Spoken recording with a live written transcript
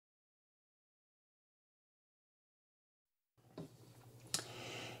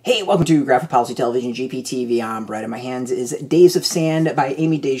Hey, welcome to Graphic Policy Television, GPTV. I'm Brett. In my hands is Days of Sand by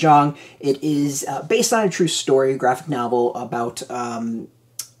Aimée de Jongh. It is based on a true story, graphic novel about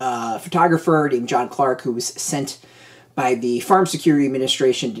a photographer named John Clark who was sent by the Farm Security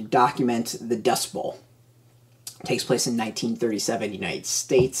Administration to document the Dust Bowl. It takes place in 1937, United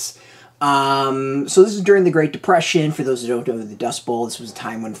States. So this is during the Great Depression. For those who don't know the Dust Bowl, this was a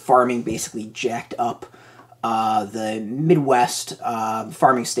time when farming basically jacked up the Midwest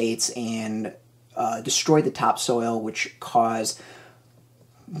farming states and destroyed the topsoil, which caused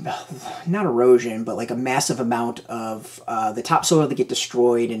not erosion, but like a massive amount of the topsoil to get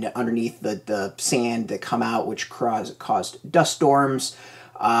destroyed and underneath the sand to come out, which caused dust storms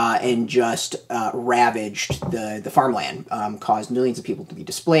and just ravaged the farmland, caused millions of people to be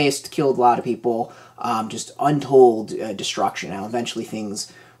displaced, killed a lot of people, just untold destruction. Now, eventually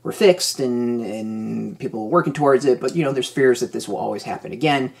things were fixed and people were working towards it, but, you know, there's fears that this will always happen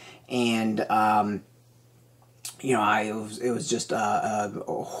again, and, you know, it was just a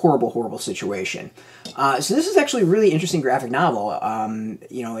horrible, horrible situation. So this is actually a really interesting graphic novel.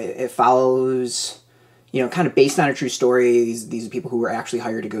 You know, it follows, you know, kind of based on a true story. These are people who were actually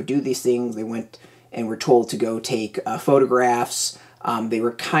hired to go do these things. They went and were told to go take photographs. They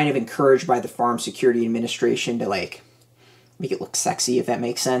were kind of encouraged by the Farm Security Administration to, like, make it look sexy, if that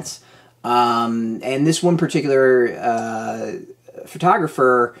makes sense. And this one particular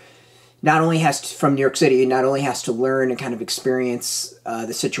photographer not only has to, from New York City, not only has to learn and kind of experience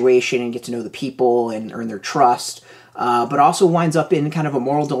the situation and get to know the people and earn their trust, but also winds up in kind of a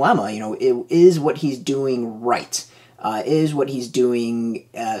moral dilemma. You know, is what he's doing right? Is what he's doing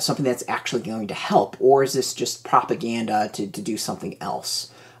something that's actually going to help? Or is this just propaganda to do something else?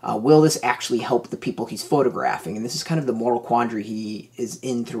 Will this actually help the people he's photographing? And this is kind of the moral quandary he is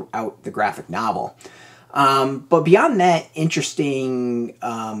in throughout the graphic novel. But beyond that interesting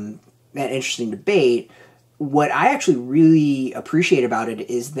debate, what I actually really appreciate about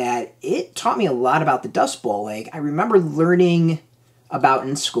it is that it taught me a lot about the Dust Bowl. Like, I remember learning about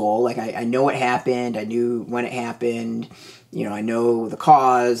in school. Like, I know it happened. I knew when it happened. You know, I know the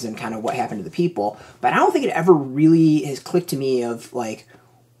cause and kind of what happened to the people. But I don't think it ever really has clicked to me of, like,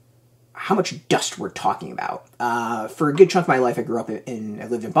 how much dust we're talking about. For a good chunk of my life, I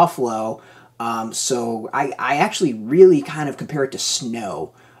lived in Buffalo, so I actually really kind of compare it to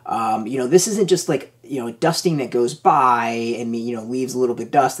snow. You know, this isn't just like, you know, dusting that goes by and, you know, leaves a little bit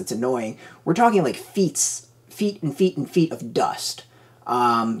of dust that's annoying. We're talking like feet and feet and feet of dust.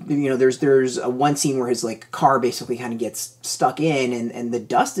 You know, there's one scene where his, like, car basically kind of gets stuck in, and the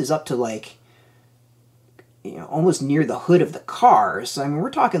dust is up to, like, you know, almost near the hood of the car. So, I mean,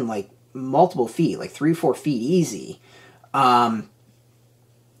 we're talking, like, multiple feet, like 3-4 feet easy. And,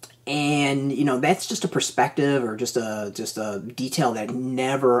 you know, that's just a perspective or just a detail that I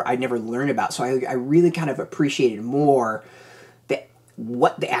never learned about. So I really kind of appreciated more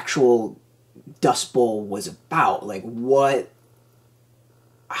what the actual Dust Bowl was about. Like,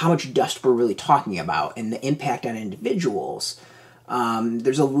 how much dust we're really talking about and the impact on individuals.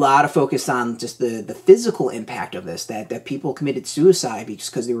 There's a lot of focus on just the physical impact of this, that people committed suicide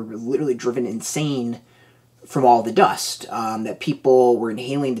because they were literally driven insane from all the dust, that people were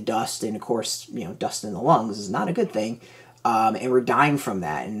inhaling the dust, and of course, you know, dust in the lungs is not a good thing, and we're dying from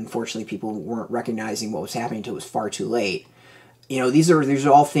that, and unfortunately people weren't recognizing what was happening until it was far too late. You know, these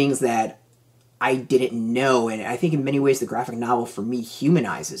are all things that I didn't know, and I think in many ways the graphic novel for me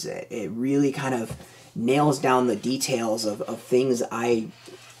humanizes it. It really kind of nails down the details of things I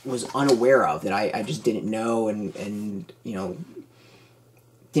was unaware of, that I just didn't know and you know,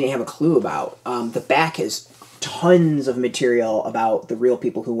 didn't have a clue about. The back has tons of material about the real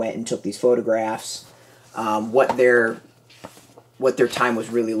people who went and took these photographs, what their time was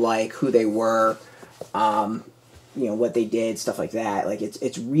really like, who they were, you know, what they did, stuff like that. Like,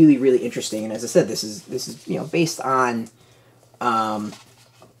 it's really, really interesting. And as I said, this is you know, based on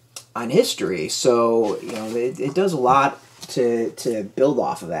history, so, you know, it does a lot to build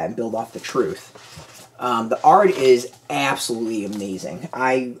off of that and build off the truth. The art is absolutely amazing.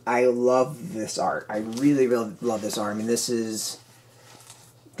 I love this art. I really, really love this art. I mean, this is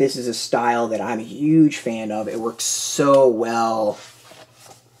a style that I'm a huge fan of. It works so well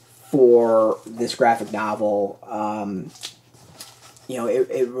for this graphic novel. You know,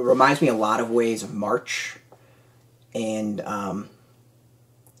 it reminds me a lot of ways of March, and I'm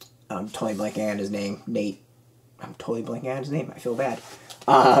totally blanking on his name. Nate. I'm totally blanking on his name. I feel bad.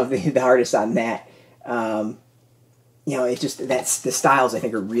 The artist on that. You know, it's just, the styles I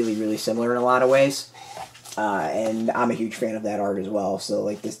think are really, really similar in a lot of ways. And I'm a huge fan of that art as well. So,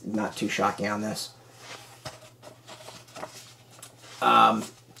 like, this, not too shocking on this.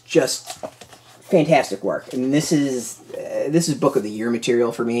 just fantastic work. And this is book of the year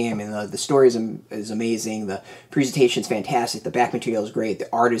material for me. I mean, the story is amazing. The presentation's fantastic. The back material is great. The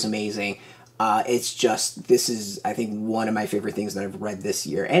art is amazing. It's just, this is, I think, one of my favorite things that I've read this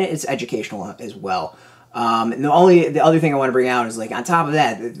year. And it's educational as well. And the other thing I want to bring out is, like, on top of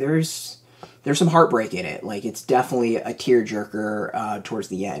that, there's some heartbreak in it. Like, it's definitely a tearjerker towards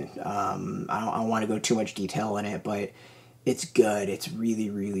the end. I don't want to go too much detail in it, but it's good. It's really,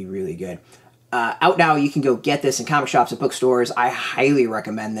 really, really good. Out now, you can go get this in comic shops and bookstores. I highly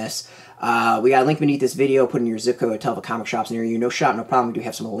recommend this. We got a link beneath this video. Put in your zip code, tell the comic shops near you. No shop, no problem. We do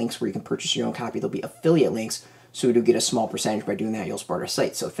have some links where you can purchase your own copy. There'll be affiliate links, so we do get a small percentage. By doing that, you'll support our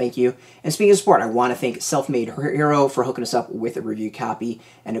site. So thank you. And speaking of support, I want to thank SelfMadeHero for hooking us up with a review copy.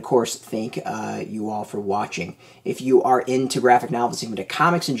 And of course, thank you all for watching. If you are into graphic novels, even to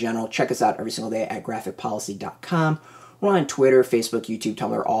comics in general, check us out every single day at graphicpolicy.com. We're on Twitter, Facebook, YouTube,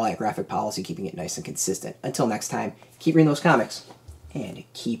 Tumblr, all at Graphic Policy, keeping it nice and consistent. Until next time, keep reading those comics, and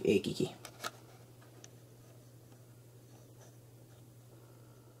keep it geeky.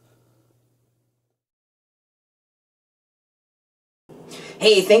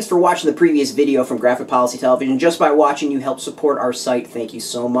 Hey, thanks for watching the previous video from Graphic Policy Television. Just by watching, you help support our site. Thank you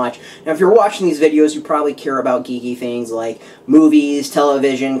so much. Now, if you're watching these videos, you probably care about geeky things like movies,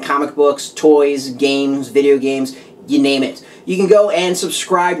 television, comic books, toys, games, video games, you name it. You can go and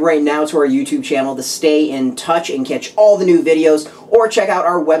subscribe right now to our YouTube channel to stay in touch and catch all the new videos, or check out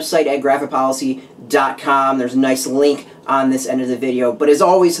our website at graphicpolicy.com. There's a nice link on this end of the video. But as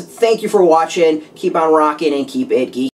always, thank you for watching. Keep on rocking and keep it geeky.